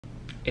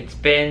It's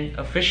been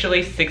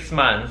officially 6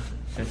 months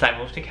since I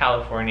moved to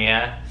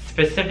California,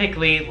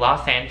 specifically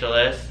Los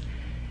Angeles,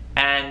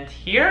 and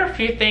here are a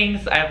few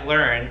things I've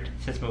learned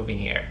since moving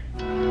here.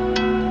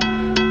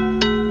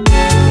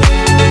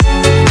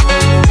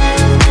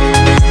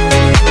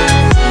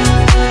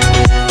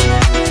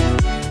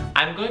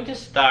 I'm going to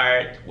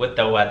start with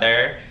the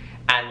weather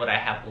and what I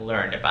have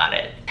learned about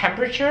it.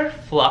 Temperature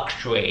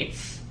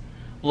fluctuates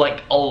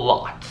like a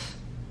lot.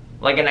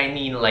 Like, and I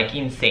mean like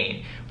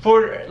insane.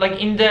 For like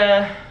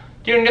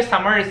during the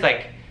summer it's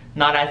like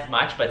not as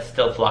much, but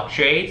still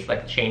fluctuates,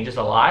 like changes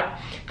a lot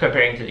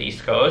comparing to the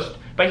East Coast.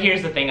 But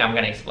here's the thing I'm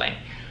gonna explain.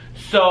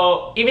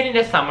 So even in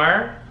the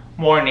summer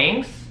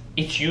mornings,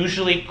 it's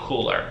usually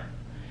cooler.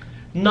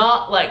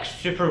 Not like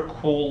super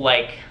cool,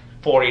 like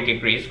 40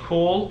 degrees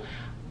cool,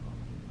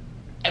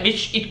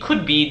 which it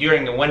could be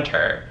during the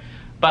winter,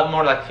 but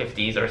more like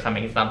 50s or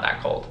something. It's not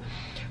that cold.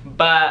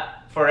 But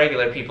for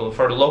regular people,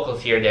 for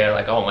locals here, they're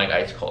like, oh my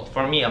god, it's cold.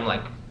 For me, I'm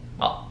like,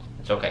 well,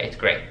 it's okay, it's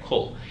great,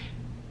 cool.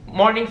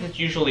 Mornings, it's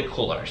usually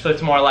cooler, so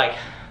it's more like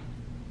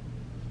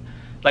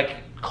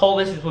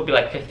coldest it would be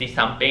like 50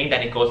 something,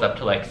 then it goes up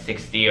to like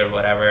 60 or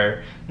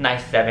whatever,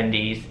 nice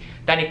 70s,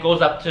 then it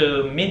goes up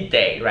to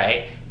midday,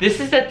 right? This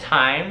is the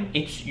time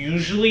it's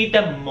usually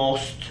the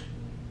most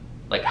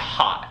like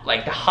hot,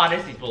 like the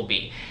hottest it will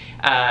be.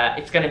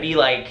 It's gonna be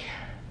like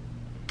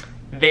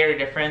very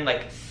different,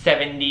 like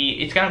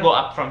 70, it's gonna go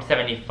up from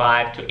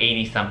 75 to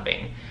 80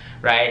 something,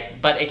 right?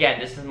 But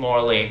again, this is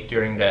more like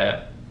during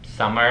the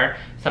summer.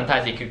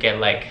 Sometimes it could get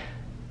like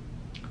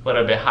a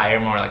little bit higher,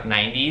 more like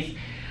 90s.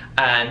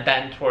 And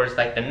then towards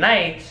like the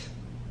night,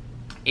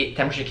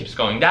 temperature keeps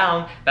going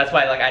down. That's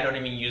why like I don't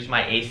even use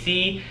my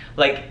AC.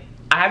 Like,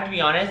 I have to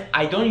be honest,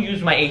 I don't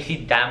use my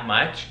AC that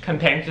much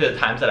compared to the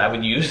times that I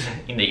would use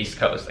in the East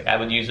Coast. Like, I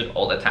would use it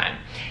all the time.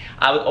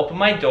 I would open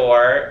my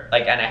door,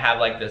 like, and I have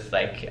like this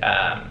like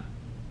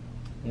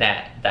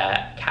net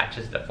that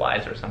catches the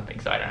flies or something,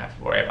 so I don't have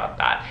to worry about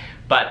that.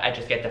 But I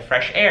just get the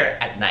fresh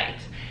air at night.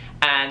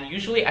 And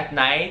usually at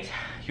night,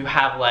 you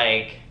have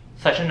like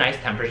such a nice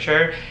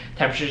temperature.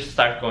 Temperatures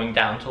start going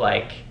down to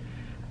like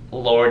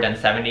lower than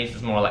 70s.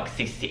 It's more like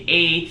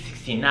 68,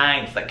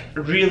 69. It's like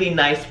really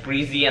nice,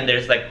 breezy, and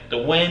there's like the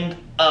wind.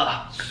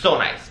 So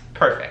nice,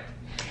 perfect.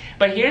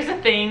 But here's the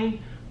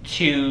thing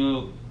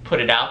to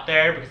put it out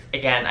there, because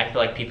again, I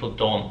feel like people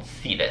don't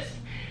see this.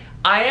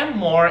 I am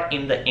more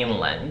in the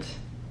inland.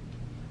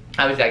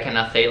 Obviously, I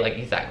cannot say like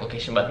exact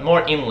location, but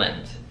more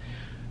inland.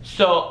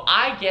 So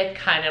I get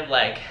kind of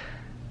like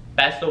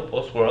best of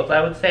both worlds,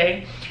 I would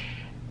say.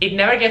 It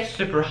never gets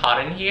super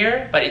hot in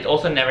here, but it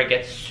also never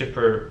gets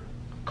super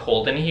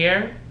cold in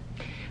here.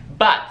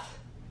 But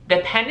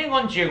depending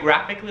on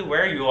geographically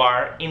where you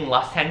are in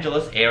Los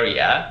Angeles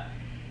area,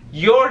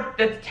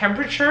 the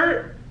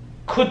temperature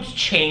could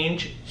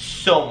change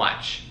so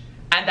much,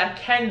 and that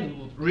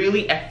can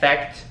really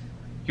affect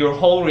your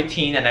whole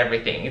routine and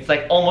everything. It's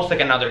like almost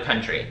like another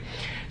country.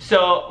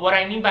 So what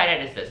I mean by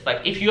that is this: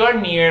 like if you are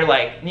near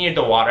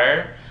the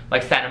water,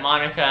 like Santa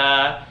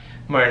Monica,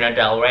 Marina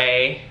del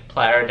Rey,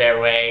 Playa del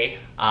Rey,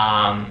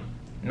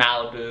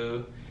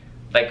 Malibu,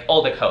 like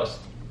all the coast,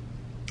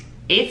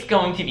 it's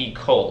going to be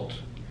cold.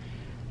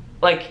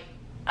 Like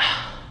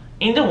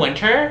in the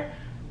winter,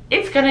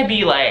 it's gonna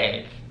be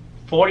like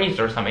 40s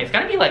or something. It's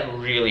gonna be like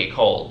really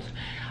cold.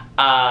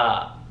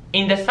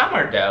 In the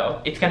summer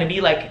though, it's gonna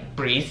be like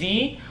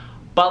breezy,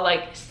 but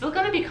like still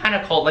gonna be kind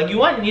of cold. Like you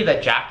won't need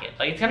a jacket.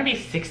 Like it's gonna be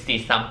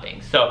 60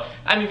 something. So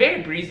I mean,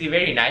 very breezy,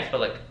 very nice, but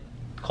like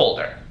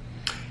colder.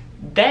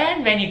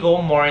 Then when you go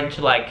more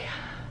into like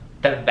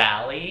the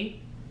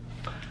valley,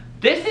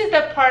 this is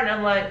the part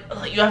I'm like,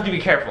 you have to be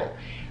careful.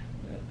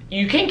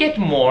 You can get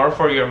more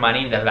for your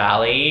money in the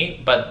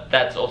valley, but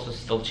that's also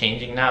still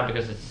changing now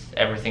because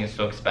everything is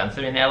so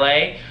expensive in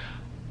LA.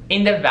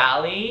 In the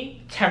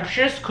valley,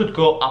 temperatures could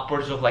go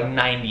upwards of like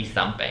 90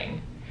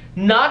 something.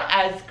 Not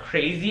as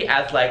crazy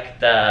as like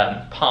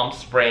the Palm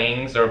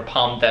Springs or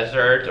Palm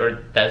Desert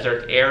or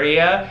desert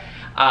area,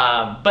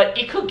 but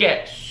it could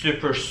get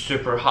super,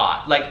 super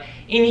hot. Like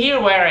in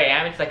here where I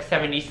am, it's like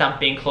 70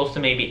 something, close to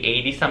maybe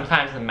 80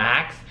 sometimes the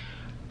max.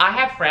 I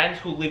have friends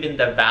who live in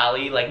the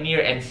valley, like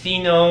near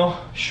Encino,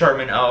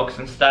 Sherman Oaks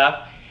and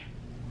stuff.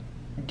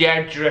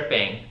 They're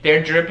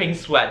dripping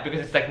sweat because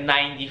it's like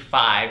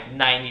 95,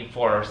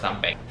 94 or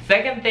something.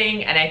 Second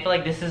thing, and I feel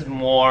like this is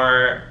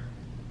more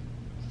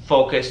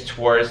focused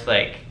towards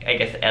like, I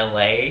guess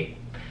LA,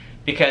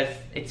 because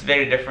it's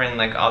very different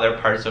like other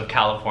parts of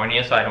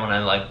California, so I don't want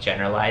to like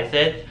generalize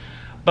it.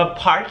 But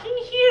parking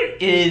here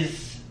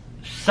is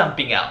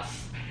something else.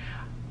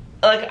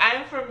 Like,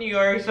 I'm from New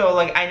York, so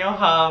like I know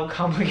how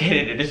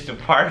complicated it is to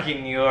park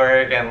in New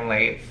York, and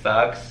like it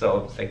sucks,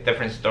 so it's like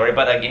different story.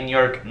 But like in New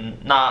York,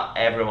 not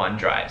everyone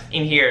drives.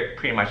 In here,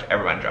 pretty much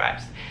everyone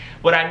drives.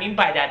 What I mean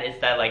by that is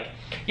that like,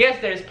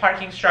 yes, there's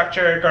parking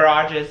structure,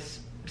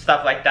 garages,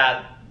 stuff like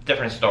that,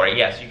 different story.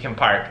 Yes, you can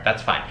park,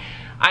 that's fine.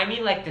 I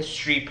mean like the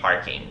street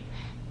parking.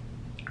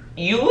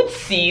 You would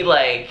see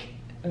like,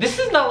 this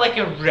is not like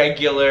a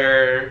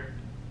regular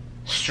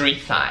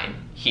street sign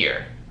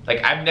here.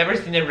 Like, I've never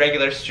seen a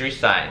regular street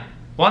sign.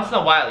 Once in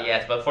a while,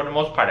 yes, but for the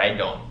most part, I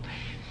don't.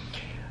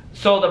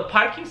 So the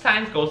parking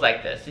signs goes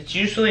like this. It's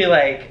usually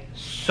like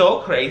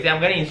so crazy.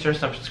 I'm gonna insert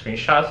some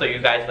screenshots so you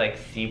guys like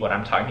see what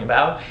I'm talking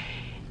about.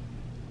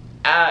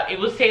 It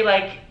will say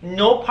like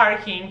no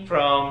parking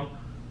from,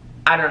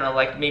 I don't know,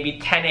 like maybe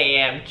 10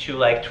 a.m. to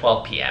like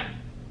 12 p.m.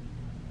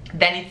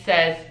 Then it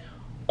says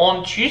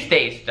on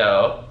Tuesdays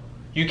though,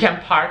 you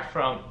can park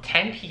from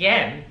 10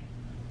 p.m.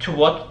 to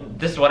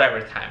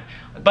whatever time.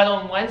 But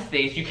on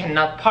Wednesdays you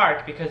cannot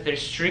park because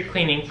there's street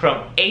cleaning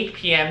from 8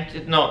 p.m.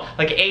 to, no,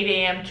 like 8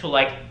 a.m. to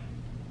like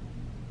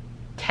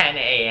 10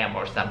 a.m.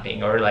 or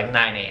something, or like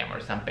 9 a.m.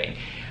 or something.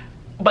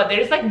 But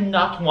there's like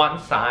not one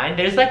sign,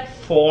 there's like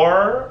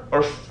 4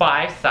 or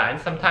 5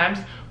 signs sometimes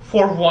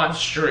for one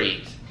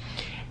street.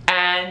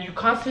 And you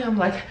constantly, I'm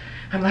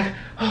like,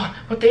 oh,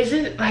 what day is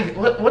it? Like,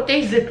 what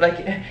day is it?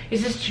 Like,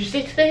 is this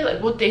Tuesday today?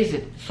 Like, what day is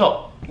it?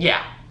 So,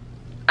 yeah.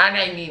 And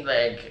I mean,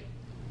 like,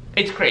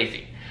 it's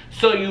crazy.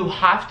 So you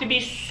have to be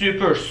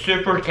super,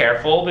 super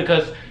careful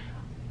because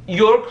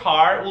your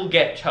car will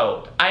get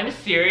towed. I'm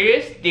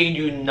serious, they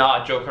do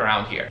not joke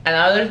around here.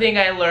 Another thing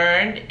I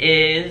learned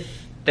is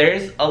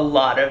there's a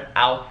lot of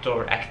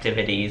outdoor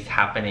activities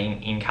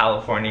happening in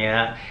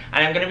California.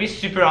 And I'm gonna be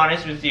super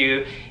honest with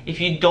you,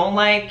 if you don't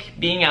like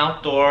being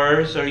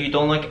outdoors or you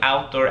don't like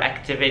outdoor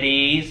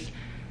activities,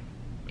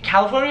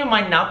 California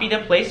might not be the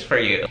place for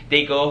you.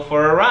 They go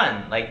for a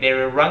run, like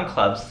there are run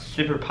clubs,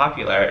 super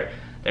popular.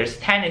 There's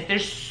tennis,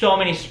 there's so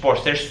many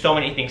sports, there's so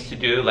many things to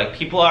do. Like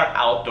people are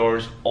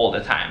outdoors all the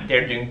time.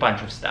 They're doing a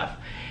bunch of stuff.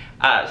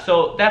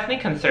 So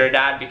definitely consider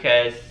that,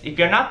 because if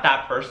you're not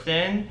that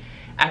person,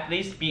 at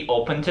least be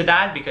open to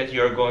that, because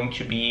you're going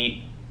to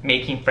be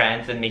making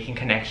friends and making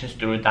connections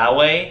through it that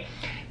way.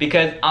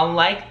 Because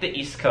unlike the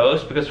East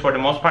Coast, because for the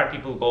most part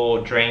people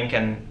go drink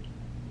and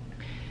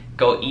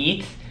go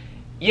eat,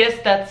 yes,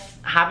 that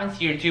happens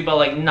here too, but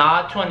like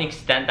not to an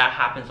extent that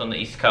happens on the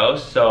East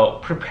Coast. So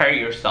prepare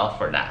yourself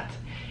for that.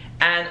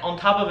 And on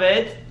top of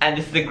it, and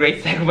this is a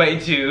great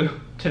segue to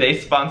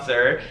today's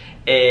sponsor,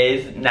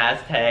 is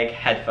Nasdaq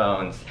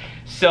headphones.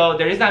 So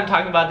the reason I'm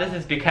talking about this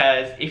is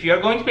because if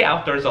you're going to be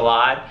outdoors a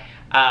lot,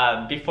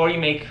 before you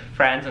make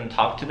friends and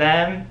talk to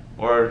them,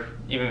 or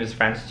even with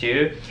friends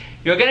too,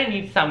 you're gonna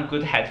need some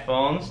good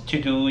headphones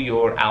to do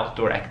your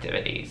outdoor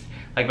activities.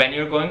 Like when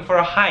you're going for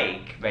a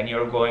hike, when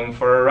you're going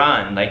for a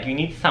run, like you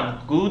need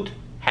some good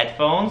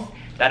headphones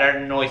that are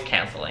noise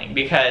canceling,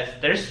 because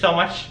there's so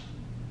much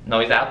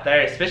noise out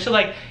there, especially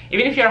like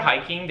even if you're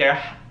hiking, there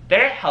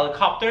are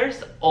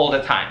helicopters all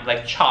the time,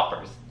 like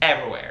choppers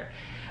everywhere.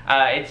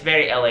 It's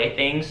very LA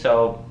thing,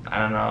 so I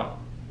don't know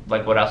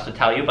like what else to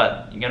tell you,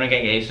 but you're gonna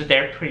get used to it.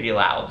 They're pretty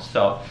loud,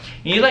 so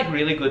you need like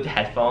really good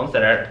headphones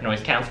that are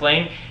noise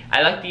canceling.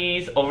 I like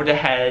these over the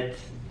head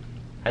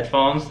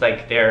headphones,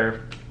 like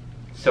they're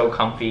so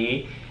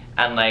comfy,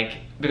 and like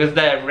because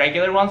the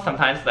regular ones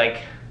sometimes,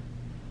 like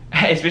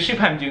especially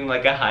if I'm doing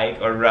like a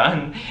hike or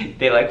run,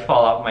 they like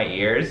fall off my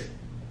ears.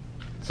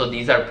 So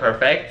these are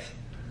perfect,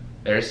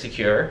 very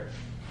secure,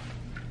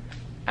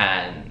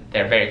 and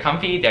they're very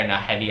comfy, they're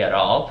not heavy at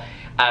all.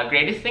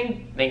 Greatest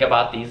thing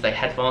about these like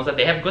headphones that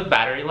they have good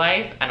battery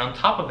life, and on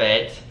top of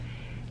it,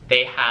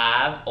 they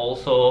have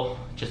also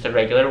just a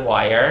regular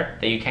wire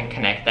that you can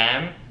connect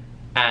them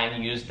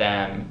and use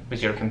them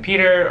with your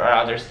computer or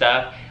other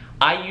stuff.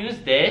 I use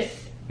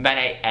this when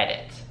I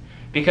edit,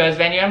 because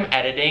when I'm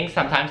editing,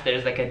 sometimes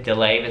there's like a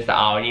delay with the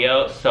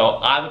audio, so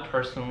I would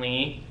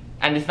personally,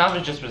 and it's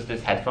not just with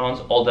these headphones,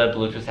 all the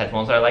Bluetooth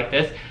headphones are like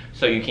this,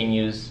 so you can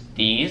use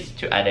these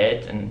to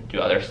edit and do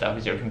other stuff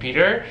with your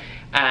computer.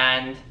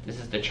 And this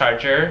is the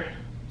charger,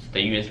 it's the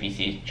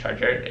USB-C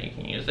charger that you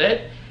can use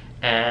it,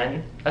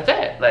 and that's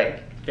it.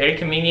 Like very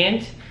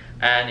convenient,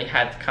 and it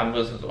comes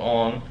with its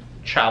own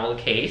travel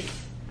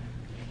case.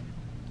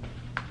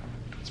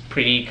 It's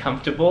pretty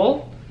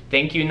comfortable.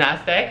 Thank you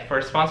Nasdaq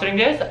for sponsoring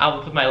this. I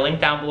will put my link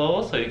down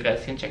below so you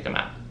guys can check them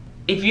out.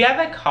 If you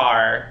have a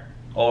car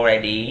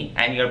already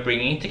and you're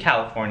bringing it to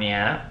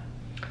California,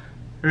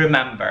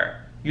 remember,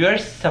 you're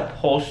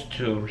supposed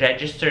to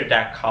register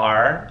that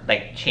car,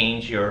 like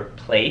change your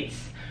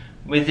plates,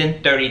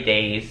 within 30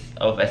 days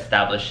of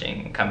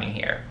establishing coming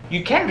here.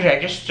 You can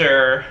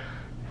register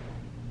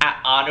an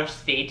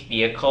out-of-state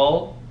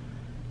vehicle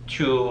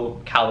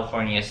to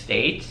California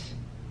state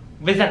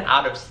with an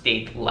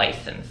out-of-state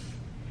license.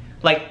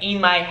 Like in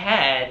my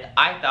head,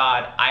 I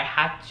thought I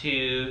had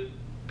to,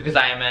 because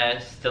I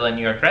am still a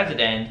New York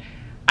resident,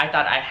 I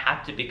thought I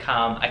had to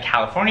become a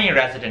California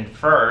resident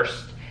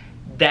first,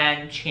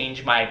 then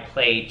change my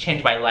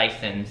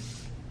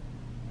license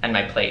and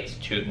my plates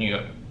to New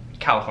York,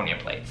 California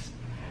plates.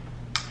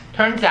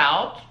 Turns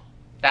out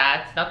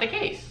that's not the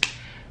case.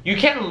 You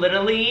can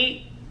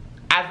literally,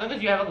 as long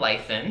as you have a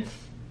license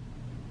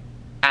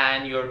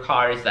and your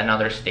car is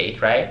another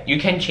state, right? You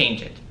can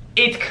change it.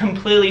 It's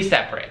completely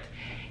separate.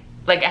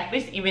 Like at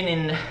least even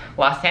in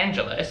Los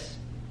Angeles,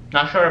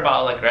 not sure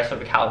about like the rest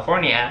of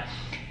California,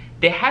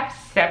 they have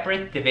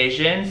separate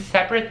divisions,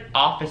 separate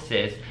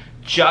offices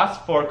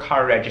just for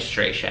car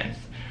registrations.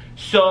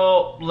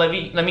 So let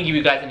me give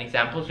you guys an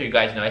example so you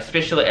guys know,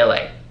 especially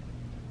LA.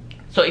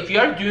 So if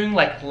you're doing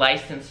like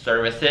license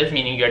services,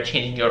 meaning you're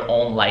changing your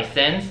own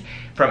license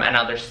from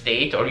another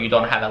state, or you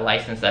don't have a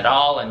license at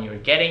all and you're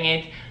getting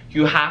it,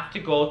 you have to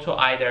go to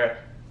either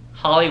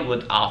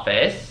Hollywood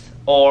office,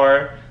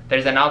 or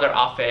there's another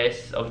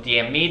office of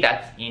DMV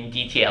that's in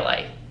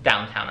DTLA,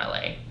 downtown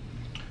LA.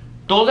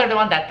 Those are the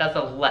ones that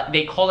does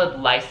they call it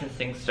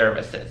licensing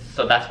services.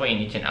 So that's what you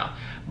need to know.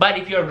 But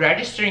if you're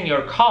registering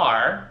your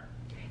car,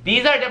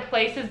 these are the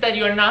places that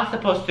you're not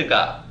supposed to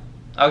go,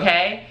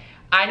 okay?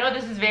 I know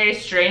this is very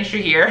strange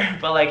to hear,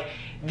 but like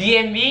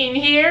DMV in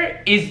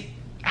here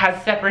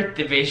has separate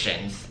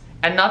divisions,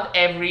 and not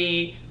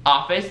every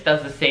office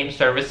does the same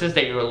services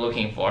that you're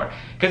looking for.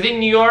 Because in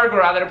New York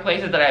or other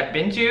places that I've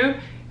been to,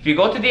 if you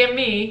go to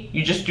DMV,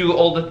 you just do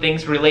all the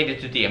things related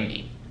to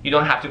DMV. You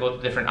don't have to go to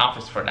a different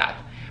office for that.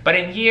 But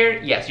in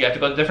here, yes, you have to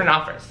go to a different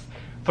office.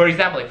 For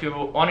example, if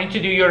you're wanting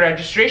to do your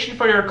registration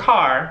for your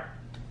car,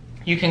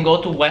 you can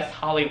go to West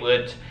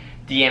Hollywood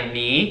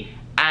DMV,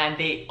 and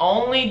they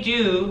only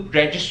do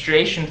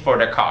registration for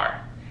the car.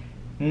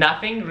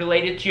 Nothing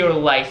related to your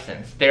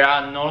license. There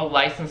are no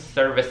license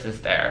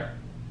services there.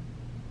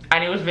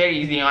 And it was very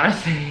easy,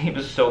 honestly. It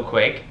was so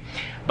quick.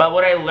 But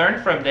what I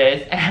learned from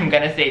this, and I'm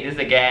gonna say this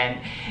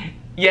again,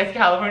 yes,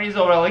 California is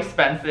overall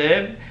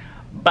expensive,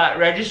 but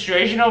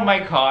registration of my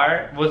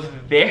car was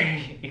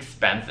very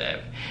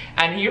expensive.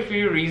 And here are a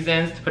few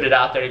reasons to put it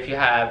out there if you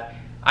have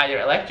either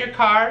electric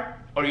car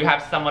or you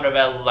have somewhat of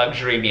a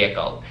luxury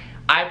vehicle.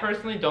 I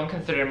personally don't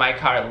consider my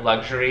car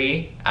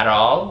luxury at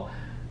all,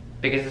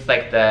 because it's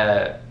like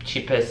the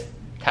cheapest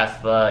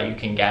Tesla you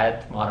can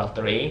get, Model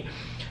 3.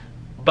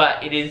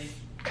 But it is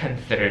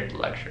considered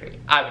luxury.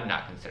 I would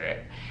not consider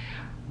it.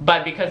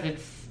 But because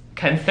it's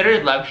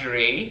considered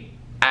luxury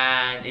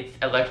and it's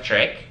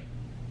electric,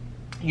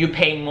 you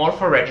pay more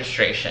for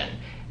registration.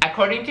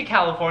 According to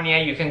California,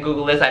 you can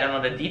Google this, I don't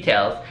know the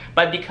details,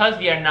 but because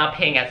we are not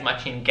paying as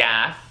much in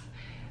gas,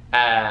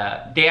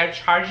 they are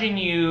charging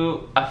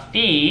you a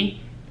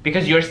fee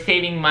because you're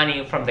saving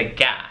money from the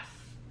gas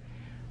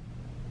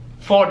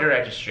for the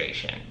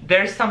registration.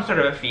 There's some sort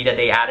of a fee that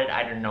they added,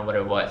 I don't know what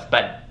it was,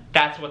 but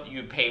that's what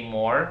you pay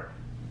more.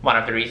 One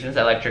of the reasons,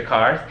 electric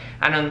cars.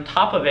 And on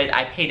top of it,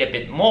 I paid a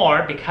bit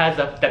more because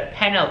of the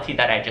penalty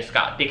that I just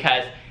got,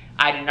 because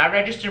I did not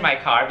register my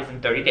car within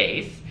 30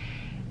 days.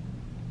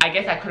 I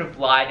guess I could have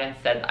lied and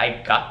said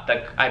I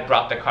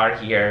brought the car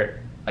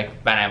here like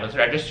when I was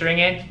registering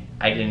it.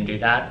 I didn't do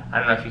that. I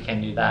don't know if you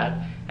can do that.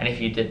 And if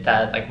you did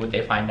that, like, would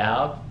they find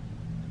out?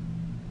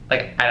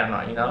 Like, I don't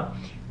know, you know?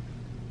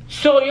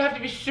 So you have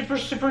to be super,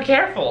 super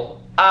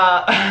careful.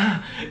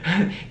 That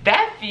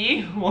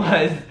fee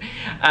was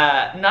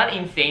not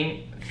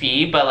insane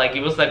fee, but like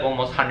it was like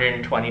almost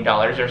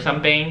 $120 or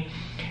something,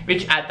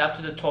 which adds up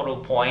to the total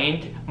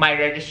point. My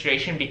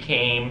registration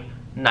became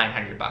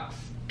 900 bucks.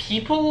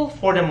 People,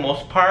 for the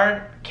most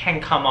part,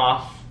 can come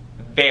off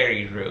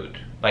very rude.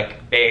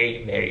 Like,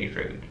 very, very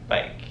rude.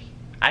 Like,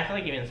 I feel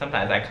like even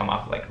sometimes I come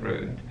off like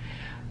rude.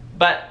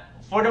 But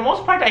for the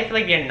most part, I feel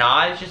like we're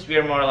not. It's just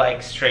we're more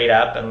like straight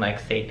up and like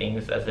say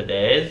things as it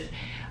is.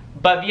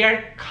 But we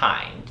are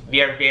kind.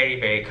 We are very,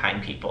 very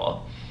kind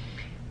people.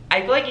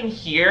 I feel like in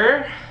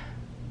here,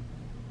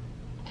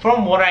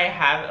 from what I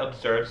have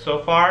observed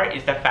so far,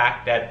 is the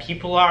fact that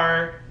people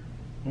are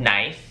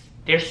nice.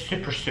 They're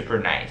super, super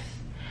nice.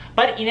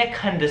 But in a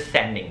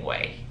condescending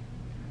way.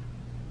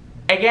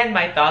 Again,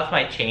 my thoughts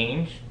might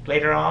change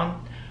later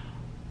on.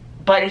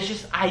 But it's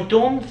just, I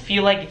don't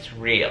feel like it's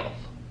real.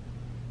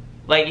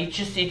 Like,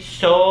 it's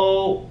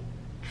so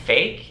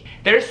fake.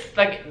 There's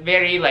like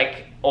very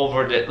like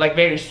over the, like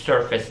very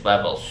surface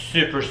level,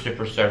 super,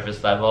 super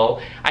surface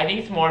level. I think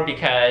it's more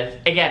because,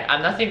 again,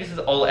 I'm not saying this is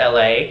all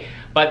LA,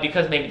 but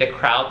because maybe the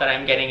crowd that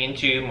I'm getting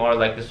into, more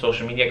like the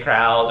social media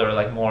crowd or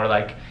like more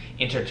like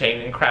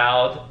entertainment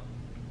crowd,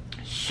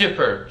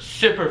 super,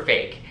 super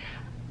fake.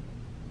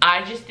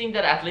 I just think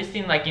that at least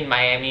in like in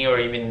Miami or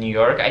even New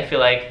York, I feel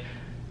like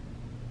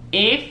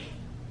if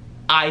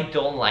I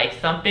don't like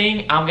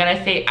something, I'm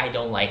gonna say I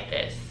don't like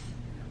this.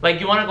 Like,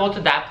 you want to go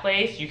to that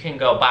place, you can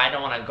go, but I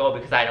don't want to go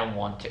because I don't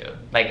want to.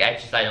 Like,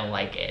 I don't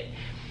like it.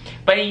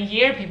 But in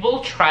here,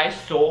 people try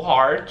so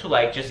hard to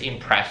like just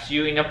impress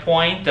you in a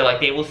point that like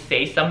they will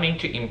say something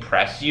to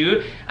impress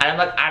you, and I'm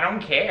like, I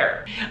don't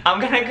care. I'm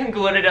gonna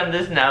conclude it on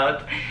this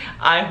note.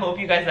 I hope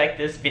you guys like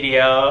this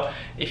video.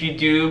 If you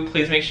do,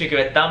 please make sure you give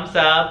it a thumbs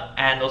up,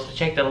 and also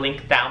check the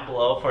link down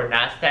below for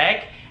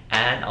NASDAQ,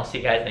 and I'll see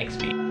you guys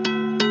next week.